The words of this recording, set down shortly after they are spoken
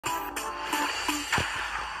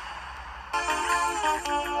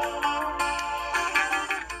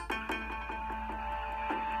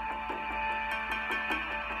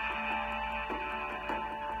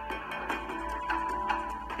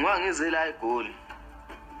ngoba ngize la eGoli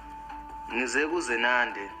ngize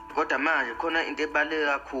kuzenande kodwa manje khona into ebaleke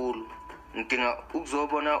kakhulu ngidinga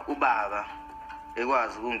ukuzobona ubaba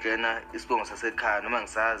ekwazi ukungena isibongo sasekhaya noma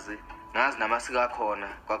ngisazi ngazi namasiko akhona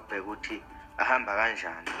kwakubheka ukuthi ahamba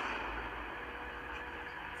kanjani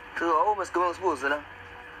so uma sigoma sibuze la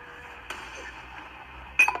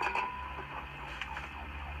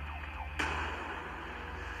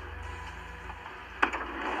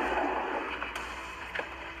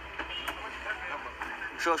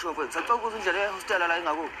Sure, mfethu. Sacela ukuze indlela ye-hostel la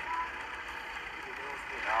ingakuphi.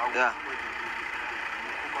 Yeah.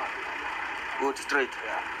 Good straight.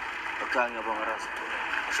 Okay, ngiyabonga Ras.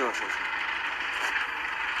 Sure.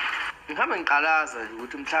 Ngihambe ngiqalaza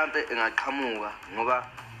ukuthi mhlambe engaqhamuka ngoba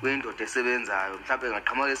kuyindoda esebenzayo, mhlambe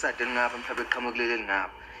engaqhamuka esadeni ngapha, mhlambe eqhamuka kuleli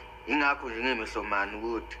ngapha. Ingakho nje ngemehlomani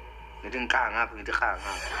ukuthi ngithi ngiqanga ngapha, ngithi qanga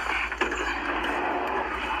ngapha.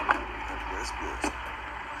 Yes, boss.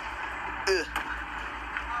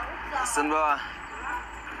 Senwa.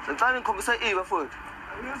 Sengicela ngikhombisa iba futhi.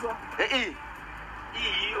 Uyizwa?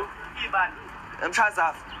 Ibani.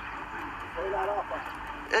 Emshazafu. La lapha.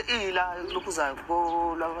 La lokhuzayo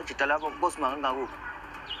ko la majita lapho kosimanga ngakuphi.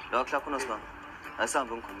 La kuhla khona simanga.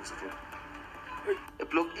 Ayisambe ngikhombisa futhi.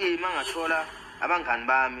 Eblock mangathola abangani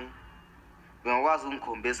bami ngiyakwazi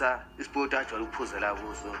ukukhombisa isport ajwayele ukuphuzela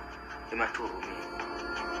kuso emathurumini.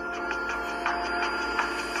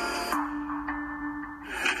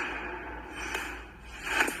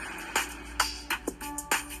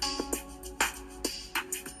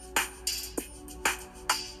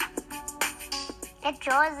 It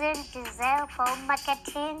doesn't deserve for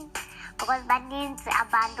marketing because baninzi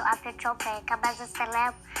abantu apha eJoburg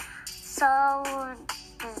abazi-celeb, so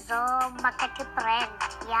ndizo-market brand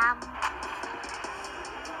yam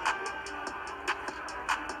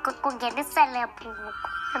kungena i-celeb ngoku.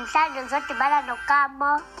 Namhlanje ndizodibana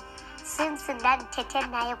noKamo since ndandithethe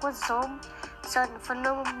naye kuZoom, so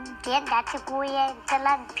ndifuna ndiye ndathi kuye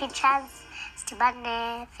ndicela pictures.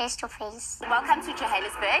 Face to face. Welcome to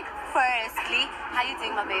Johannesburg. Firstly, how you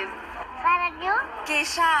doing, my babe? Fine, and you?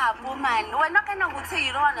 Kesha, woman. We're not gonna go to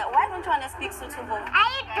you. Why don't you wanna speak so to Vovo?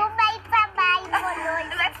 I do my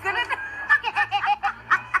That's good enough.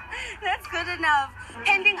 That's good enough.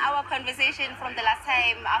 Pending our conversation from the last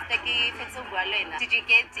time after did you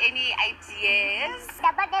get any ideas?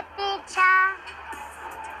 About the picture.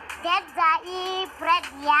 That's the bread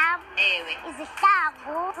yam. Is a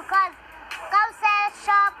shangu because Kause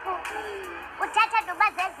shop uthatha noma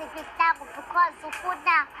zeziphi isihlangu because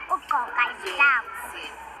ufuna ugqoka isihlangu.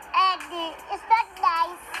 And it's not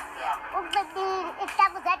nice ukubili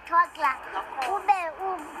isihlangu zethokla ube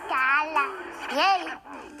umdala. Hey,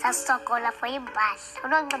 sasokola for impahla.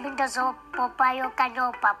 Unonqaba into zopopayo okanye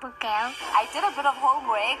oobhabhu girl. I did a bit of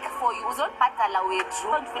homework for you. Uzonibhatala wethu.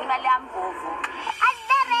 Ndifuna imali yam Vovo.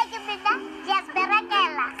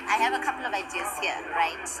 I have a couple of ideas here,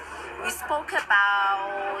 right? We spoke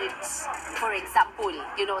about, for example,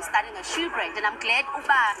 starting a shoe brand, and I'm glad,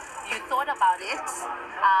 Uba, you thought about it.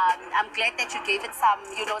 I'm glad that you gave it some,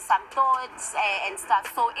 some thoughts and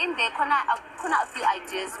stuff. So in there, a few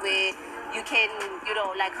ideas where you can,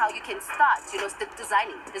 like how you can start,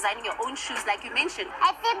 designing your own shoes, like you mentioned.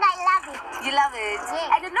 I think I love it. You love it?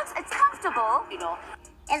 Yeah. And it's comfortable,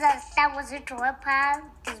 Ezihlangu zidropa,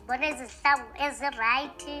 ndizibona ezihlangu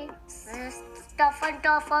ezirayithi, zistofo.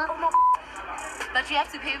 But you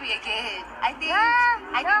have to pay me again. I think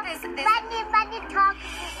there's money talk.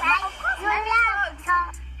 You love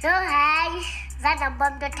talk. So hi,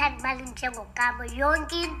 zanambomntu othanda imali njengokamo.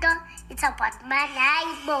 Yonke into it's about money.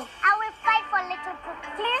 Hayibo. I will fight for little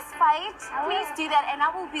people. Please fight. Please do that, and I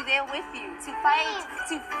will be there with you to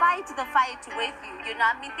fight the fight with you. You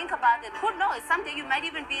know, think about it. Who knows? Someday you might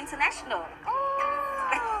even be international.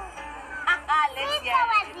 Since I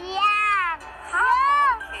was young.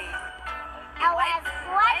 Okay. I want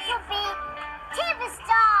to be TV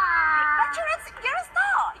star. But you're a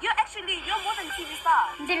star. You're more than a TV star.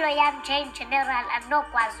 Impilo yam nje in general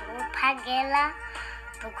andinokwazi ukuphangela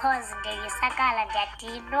because ndiyisakala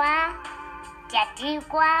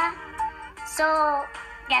ndiyadikwa, so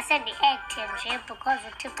ndiyase ndi-acte nje because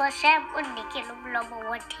uThixo shem undikile umlomo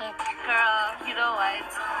wothetha. Girl, you know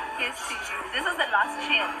what? Here's to you. This is the last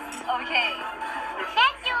chance. Okay.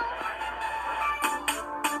 Thank you.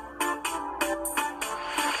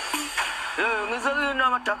 Ngizakuyina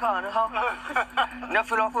amadakana ha.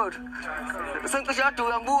 Ngiyafila futhi. Sengisho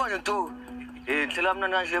aduka ngibuka nje nto. Ndlela mina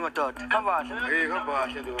kanje madoda. Khamba kahle. Khamba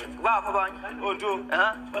kahle nto. Bapha abanye. Nto.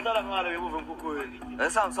 Badala ngale ngemuva emkhukhweni.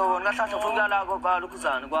 Esamso nahlahla ufuna la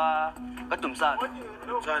kwalukhuzana kwaDumsana.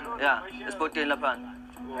 Dumsana. Yeah, esporteni lapha.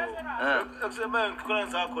 Ekusebenza khona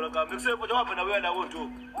zakho la kami. Ekusebenza njengoba nawe la wonto.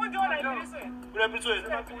 Unjona yini? Ulemphithweni.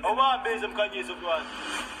 Awuhambe emkhanyiso mntwana.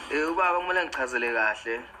 Ubaba kumele ngichazele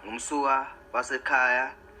kahle ngumsuka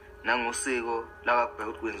wasekhaya nangosiko lakabheka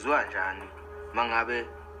ukuthi kwenziwa njani mangabe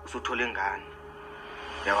usuthola ingane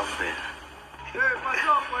yakafela.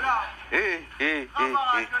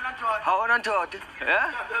 Hawona ndoda,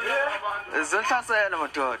 zonhlasela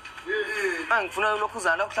madoda. Mangifuna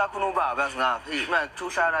ulokhuzana lokuhla khona ubaba yazi ngaphi.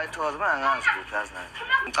 Mangithuhlala ithoza mangazi ukuthi yazi nayo.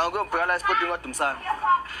 Ngicanga ukuyobheka la esporting kodumsana.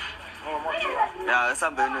 Ya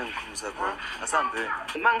esambeni ngikhumuse khona. Asambeni.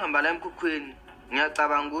 Mangihamba la emkhukhwini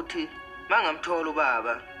ngiyacabanga ukuthi mangamthola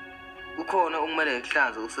ubaba ukhona okumele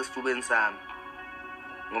ngihlanze usesifubeni sami.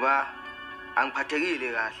 Ngoba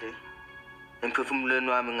angiphathekile kahle. Emphefumulweni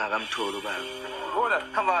wami ngakamtholo ubaba. Hola,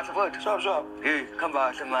 Khamba kahle mfowethu. shap. Khamba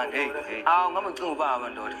kahle man. Awu ngame ngicinga ubaba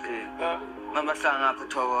ndoda Mama hlanga ngapha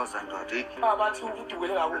ethokoza ndoda. Bathi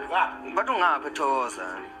udukele kakhulu ngapha. Bathi ungapha ethokoza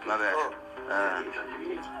mabele.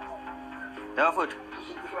 Ya mfowethu.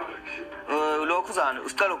 Ulokhuzana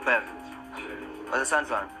usicela ukubheka.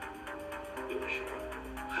 Wasesandlwana.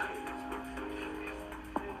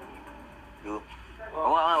 Yo.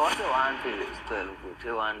 Wase one phela isicelo ukuthi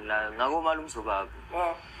one la ngakomalume sobaba.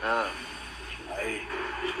 Hayi.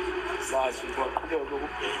 Sazi ukuthi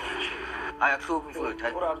lokubheka. Ayakuhluphi mfowethu.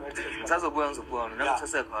 Ngisazobuya ngizobona nami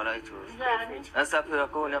sesekho la ijoli. Asaphela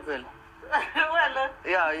khona phela. Wena.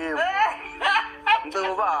 Ya yebo.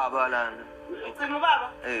 Ngicela ubaba lana. Ucinga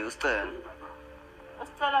ubaba? Usicela.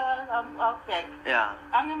 Usicela awubheka. Ya.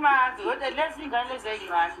 Angimazi kodwa lezi ingane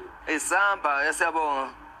zeyimali. Sihamba siyabonga.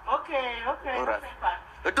 Okay. Alright.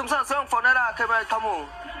 Etumsana sengifonela akhe bayiqhamuka.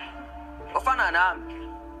 Ofana nami.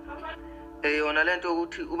 Yona lento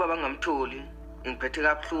ukuthi ubaba ngamtholi ngiphethe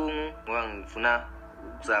kabuhlungu ngoba ngifuna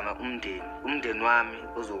ukuzama umndeni wami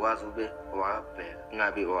uzokwazi ube owabheka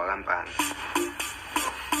ngabe owakampani.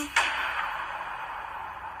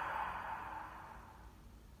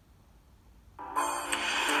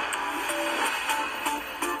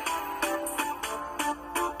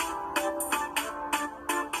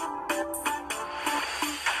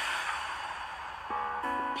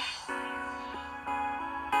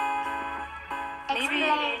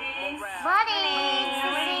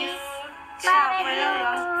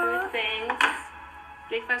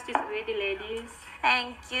 Breakfast is ready, ladies.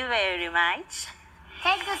 Thank you very much.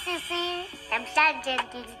 Thank you, Sisi. Namhlanje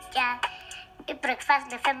ngilitya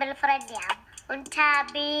i-breakfast ne-family friend yam.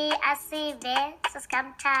 Untabi, Asive,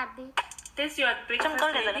 sisikamthabi. This is your breakfast,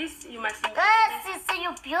 ladies. You must enjoy this. Sisi,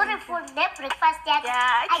 you beautiful. Ne-breakfast yakho.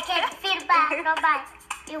 Yeah. I can feel back. No bad.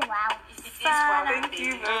 Wow. Thank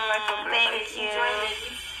you very much. Thank you. Enjoy,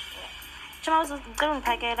 ladies. Chuma uzicela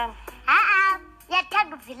ungiphakela.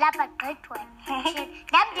 Yathanda uvilapha gqithwe.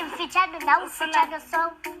 Nami ndimfitshane nawe ufitshane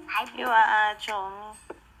so. You are Chomi.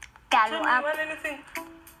 Dalo You up. want anything?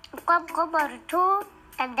 Komkomoro too.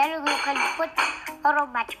 And then you can put so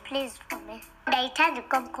much please for me. Ndayithanda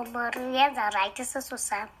ikomkomoro yenza right isisu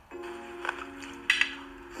sam.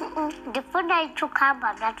 Ndifuna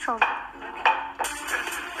icucumber nacho.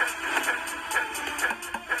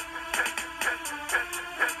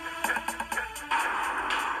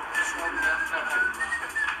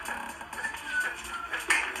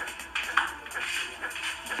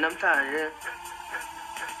 Namhlanje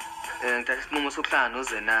ngithatha isinqumo sokuhlala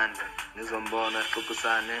noZenanda nizombona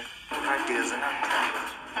sixoxisane ageze namhlanje.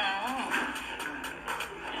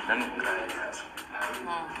 Nami ngiyazi.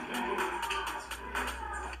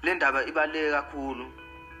 Le ndaba ibaleke kakhulu.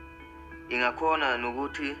 Ingakhona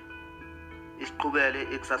nokuthi isiqhubele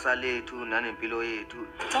ikusasa lethu nanempilo yethu.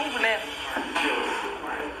 Ngivulele.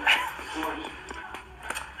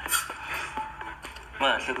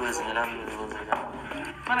 Mahle kwezinye lami ngizozela.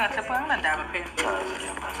 Mana ngahle phela nginandaba phela.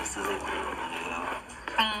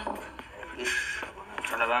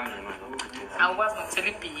 Thala bami manje. Awukwazi ngikuthela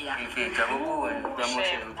ibhiya. Ngijabule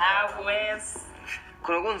uyamoshela. Awes.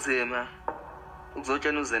 Khona kunzima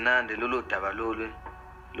ukuzotshena uZenande lolo daba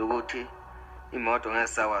lokuthi imoto ngeke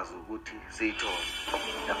sakwazi ukuthi siyithole.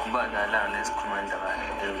 Yakubana la lesikhuma indaba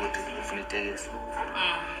ukuthi ngifuna itekisi.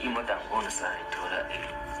 Imoto angiboni sayithola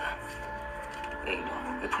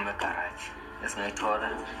ephuma egarage. Esingayithola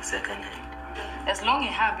second hand. As long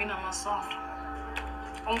ihambi namasondo.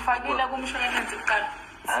 Ungifakile kumshwalense kuqala.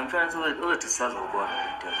 Amfanele ukuthi sizobona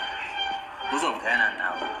into. Uzongena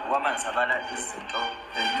nawe. Kwamanje sabala izinto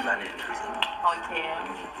ezidibane nazo. Okay.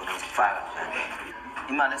 Uzofaka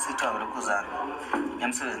imali esithola lokhuzana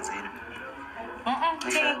emsebenzini.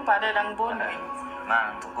 Ngikubhalela ngibona.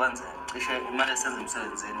 Manje ngikwenze cishe imali esenza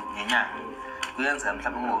emsebenzini ngenyanga kuyenza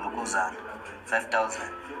mhlawumbe ngolukuzana 5,000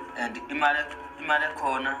 and imali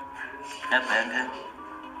ekhona ebhenke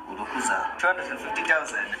ulukuzana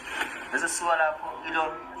 250,000 bese siwa lapho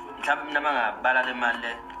ilo mhlawumbe mina mangabala le mali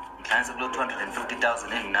le ngihlanganise kulo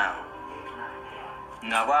 250,000 enginawo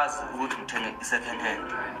ngakwazi ukuthi ngithenge i-second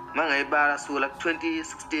hand mangayibala sukela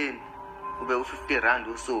ku-2016 ube u-50 rand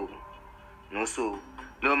usuku nosuku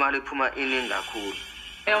leyo mali iphuma iningi kakhulu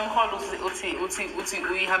umholo uthi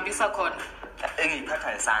uyihambisa khona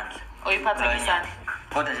engiyiphatha ngesandla uyiphatha ngesandla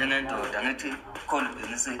kodwa njengendoda ngithi khona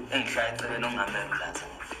ibhizinisi engishaya eceleni ongihambela ulaza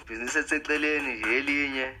ibhizinisi eseceleni nje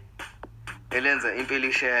elinye elenza impilo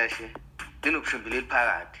isheshe linokushimbila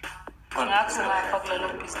eliphakathi ngathi ngapha kulelo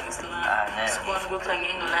bhizinisi la sibona ukuthi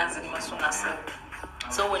angingelazi masungasebenza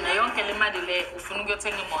so wena yonke le mali le ufuna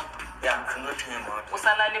ukuyothenga imoto ngifuna ukuthenga imoto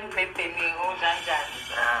usalala embhedeni unjanjani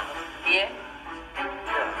ye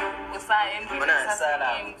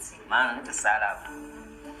manga ngithi salapha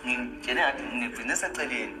ngitshele ngathi nginebhizinisi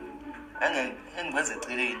eceleni engikwenza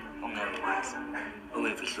eceleni ongengikwazi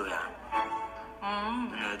okuyimfihlo yami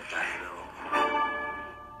ngedala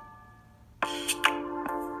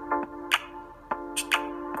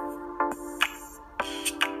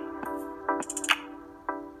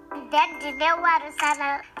then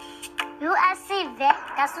ndinewarisana USV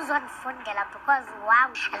ngasuzondifundela because wow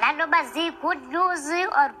alanoba ziyi-good news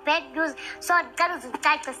or bad news so ndicela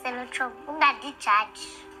uzicacisele tshomi ungandijaji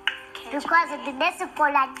because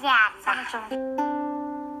ndinesikholanyana.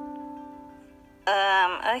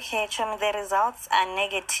 Okay, Chomi, the results are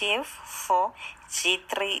negative for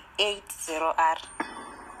G380R.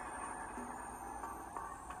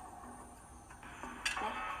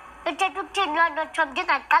 Uthetha ukuthini loo nto tshomi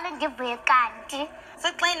ndingaqale ndivuye kanti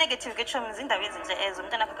Sexa negative ke Chomi izindaba ezinhle ezo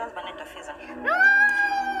umntana wakho akaziba nedofiza.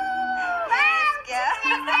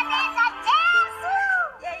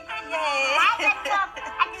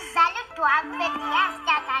 andizali udwam bendiyazi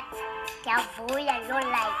ndiyavuya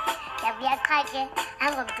yolife ndiyavuya qha ke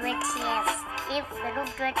angomntu we-tears if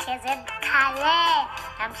benumntu we-tears endikhale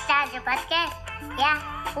namhlanje but ke ya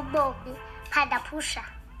ubomi phandaphusha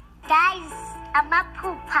guys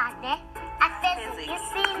amaphupha ne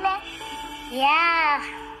afezekisile ya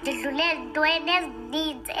ndidlule ezintweni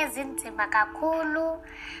ezininzi ezinzima kakhulu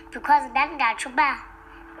because ndandingatsho uba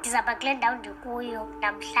ndizawuba kule ndawo ndikuyo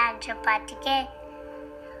namhlanje but ke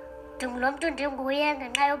ndingulo mntu ndinguye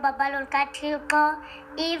ngenxa yobabalo lukaThixo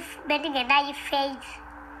if bendingenayo ifaith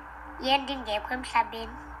ye ndingekho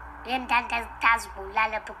emhlabeni ye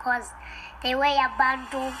ndandazibulala because the way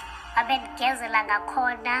abantu abendigezela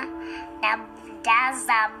ngakhona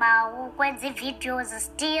ndazama ukwenza iivideos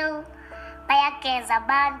still bayageza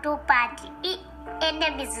abantu but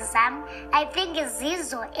ii-enemies zam I think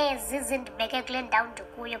zizo ezi zindibeke kule ndawo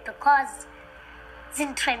ndikuyo because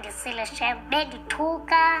zindithrendisile shem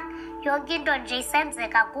bendithuka yonke into nje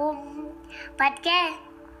isenzeka kum but ke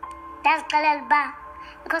ndazixelela uba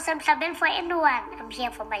because emhlabeni for anyone I'm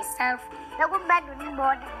here for myself nokumandi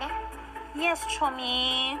undibona ne Yes,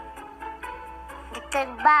 Chomi.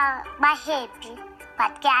 ndicinga uba bahappy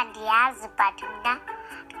but ke andiyazi but mna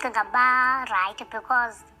ndicinga ba-right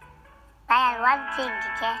because baya one thing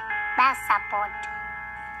ke bayasupport.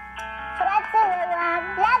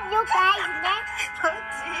 Love you guys, ne?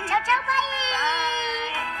 Ciao, ciao, bye.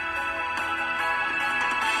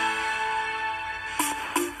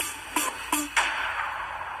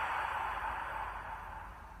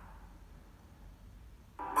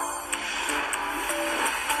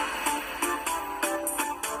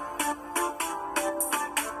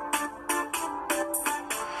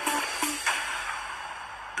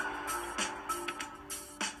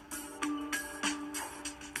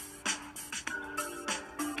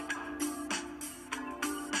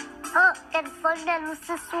 Ndifowunela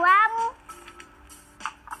usisi wam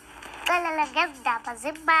xelela ngezindaba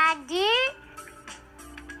zemandi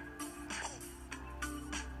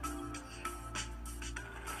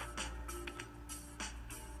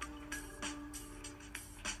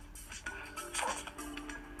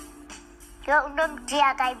unomdiya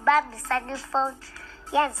akayibambisana ifowuni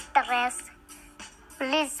yezistress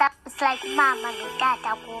please it's like mama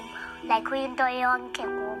notata kum like uyinto yonke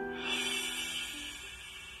kum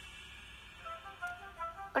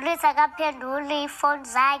ulisa akaphenduli iifowuni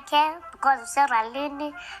zakhe because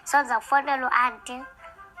useralini so ndiza kufowunela uanti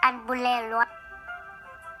andibulelwa.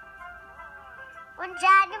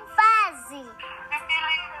 Unjani mfazi?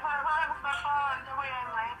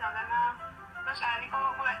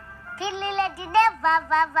 Philile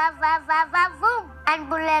ndinevavavavavavavum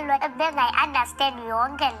andibulelwa bengayi-understand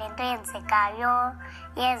yonke le nto yenzekayo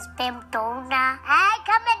yezipem donor. Hayi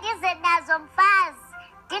khame ndize nazo mfazi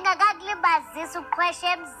ndingakakulibazisa uqhwesha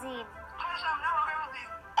emzini.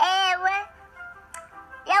 Ewe,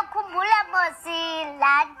 yakhumbula mosi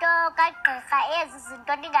laa nto kagqirha ezi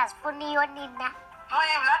zinto ndingazifuniyo nina.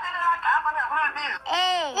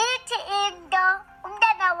 Ithi into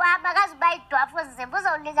umntana wam akazuba yidwafu zimba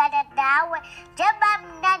uzawulingana nawe njengoba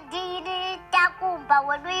mna ndiyintakumba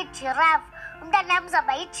wena uyijirafu umntana wam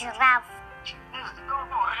uzawuba yijirafu.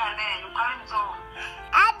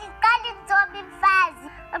 Andiqali ntsomi mfazi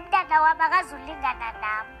umntana wam akazulingana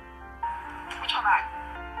nam.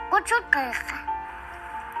 Kutsho ugqirha.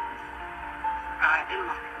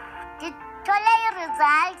 Ndithole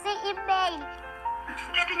ii-results i-email.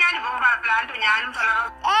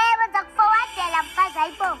 Ewe ndiza kufowadela mfazi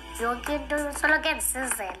ayibo yonke into soloko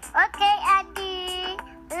ndisizela. Okay Andy,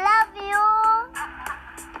 love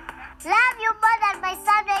you more than my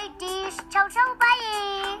Sunday dish. Ciao ciao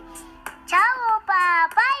bye. Ciao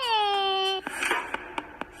bye.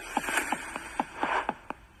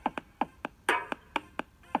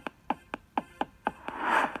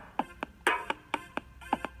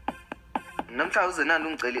 Namhla uzenani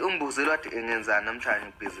ungiceli umbuzo lwathi engenzani namhlanje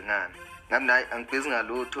ngibhizi ngani. Ngabe nayi angibhizi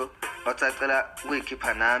ngalutho wathacela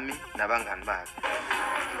ukuyikhipha nami nabangani bakhe.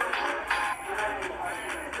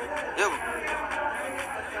 Yebo.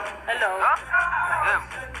 Hello. Yebo.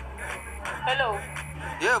 Hello.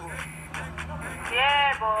 Yebo.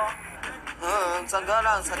 Yebo.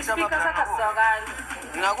 Ngisangala ngisathi Speaker sakasizakala.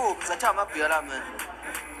 ngakuphi sathi amabhiya lami.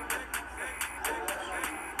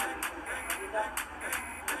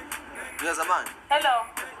 Ngiyazamani. Hello.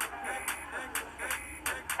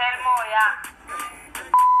 Moya.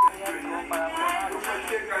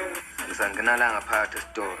 Ngisangena la ngaphakathi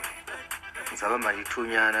esitolo. Ngizabamba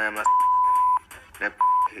ithunyana yama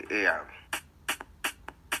eyabo.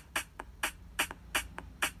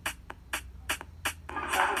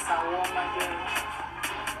 Sawoma nje.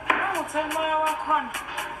 Moya wakhona.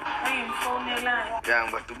 Ayimfonelayo. Ya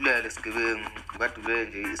ngibadubulele isigebengu, ngibadubulele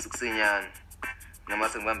nje isikusinyana. Noma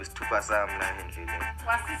sengibamba isithupha sami la endleleni.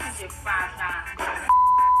 Wasisi nje kufahla.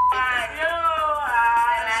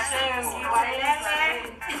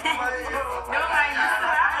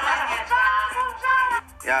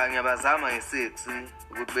 Ya ngiyabazama nge6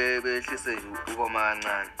 ukuthi behlise nje ukoma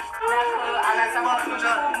kancane.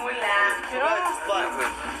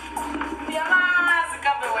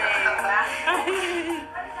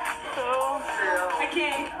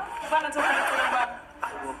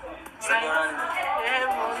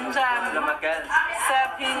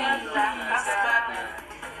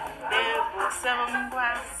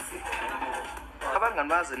 Abangani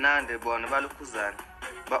bazinande bona balukhuzana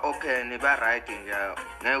ba-open ba-right nje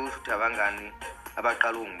ngeke ukuthi abangani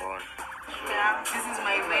abaqala ungibona. Yeah, this is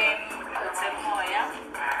my van, Moya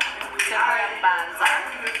Banza.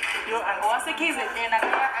 Yo, wasekhize yena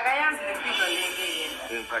akayazi lempilo leke yena.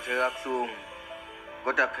 Ngiphathe kabuhlungu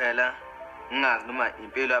kodwa phela ngingazi noma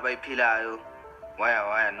impilo abayiphilayo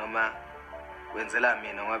waya noma wenzela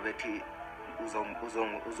mina ngoba bethi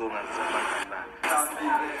uzongazisa abangani bakhe.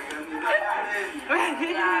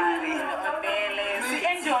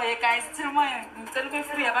 Enjoy guys, Moya ngicela ube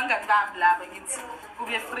free abangani bami laba ngithi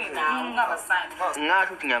ube free nawe ungabasign.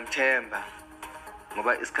 Ngasho ukuthi ngiyamthemba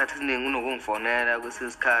ngoba isikhathi esiningi unokungifonela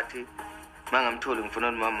kwesikhathi mangamtholi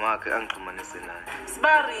ngifonela umama wakhe angixhumanise naye.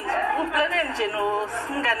 Sibari uplane nje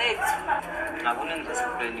nosingane ethu. Akuningi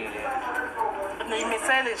ngisiplanile.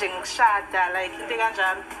 Nimisele nje ngikushada like into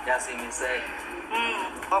kanjalo. Yasimisele.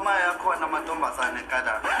 Mama yakhona amantombazane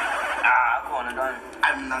eKada. Khona ntwana.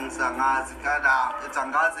 Mina ngisangazi eKada,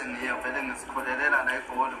 ethangaze ngiye vele ngisikholelela la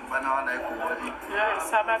eGoli mfana wala eGoli. Yeah,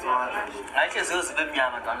 sababi. Ayikhe zibe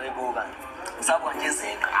emnyama ntwana ebuka. Usabona nje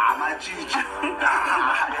izinqa. Amajiji.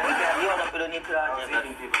 Yona phela niphila nje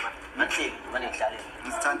manje manihlale.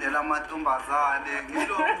 Ngisithandela amantombazane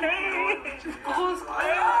ngilo.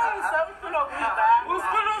 Samfulo kuba.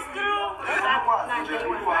 Uskulu. Nje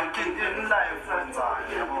uyiwalking in life friends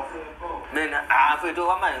yabo. Mina mfethu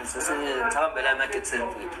kwamanje sisabambela emateksini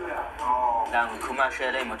mfethu. La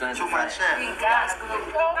ngikhumashela emotweni Chumashela. Ingazi.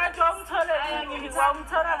 Ngathi wamthola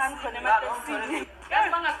ngizamthola ngikhona emateksini.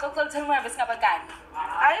 Yabangaxoxela ukuthi moya besingabangani.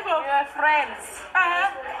 Hayibo, we are friends.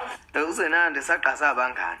 Uzenande saqasa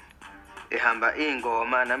abangani. Ehamba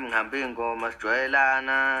ingoma nami ngihamba ingoma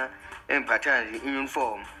sijwayelana emphatha nje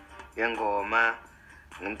uniform yengoma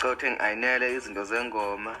ngimcothe ngiayinele izinto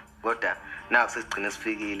zengoma kodwa naku sesigcine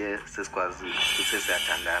sifikile sesikwazi ukuthi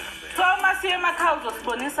siyathandana mbe. So masiye emakhaya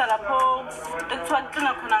uzosibonisa lapho ekuthiwa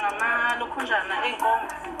kuqina khona ngamalokhunjana ey'nkomo.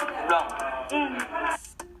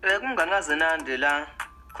 Kumnganaze nande la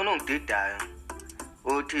khona ongididayo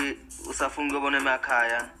uthi usafuna ukubona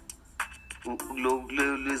emakhaya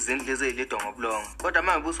lezindlu eziyilidwa ngobulongo kodwa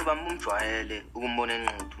manje buso bamumjwayele ukumbona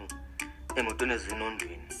enquthu emotweni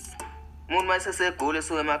ezinondweni umuntu mayesesegoli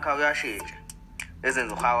esuke emakhaya uyashintsha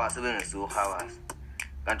ezenza uhawasi bengesiwo uhawasi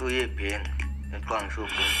kanti uyebhenga eqwa ngisho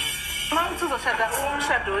Uma uthi uzoshada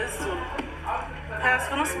umshado wesiZulu phela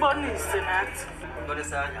sifuna usibonise nathi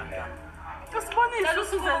usibonise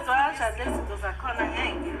usuzenza kanjani lezi zinto zakhona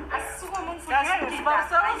ngeke asisukume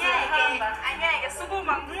angeke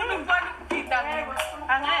sukuma ngifuna ukubona ukugida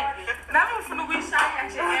angeke nami ngifuna ukuyishaya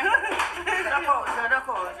nje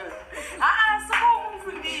lokho sukuma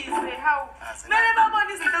ungifundise hawu kumele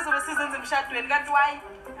babone izinto ezobe sizenza emshadweni kanti wayi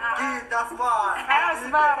Gida sibona.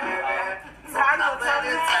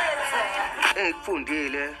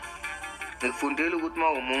 Ngikufundile ukuthi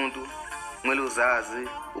umuntu kumele uzazi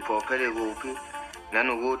uphophele kuphi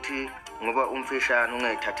nanokuthi ngoba umfishane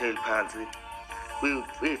ungayithatheli phansi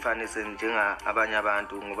uyifanise njenga abanye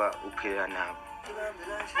abantu ngoba uphila nabo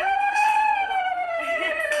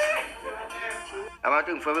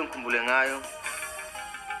abantu engifike ngikhumbule ngayo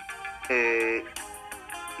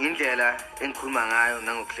indlela engikhuluma ngayo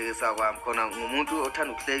nangokuhlekisa kwami khona ngumuntu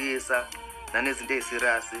othanda ukuhlekisa nanezinto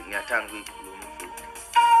eziserious ngiyathanda ukuyikhuluma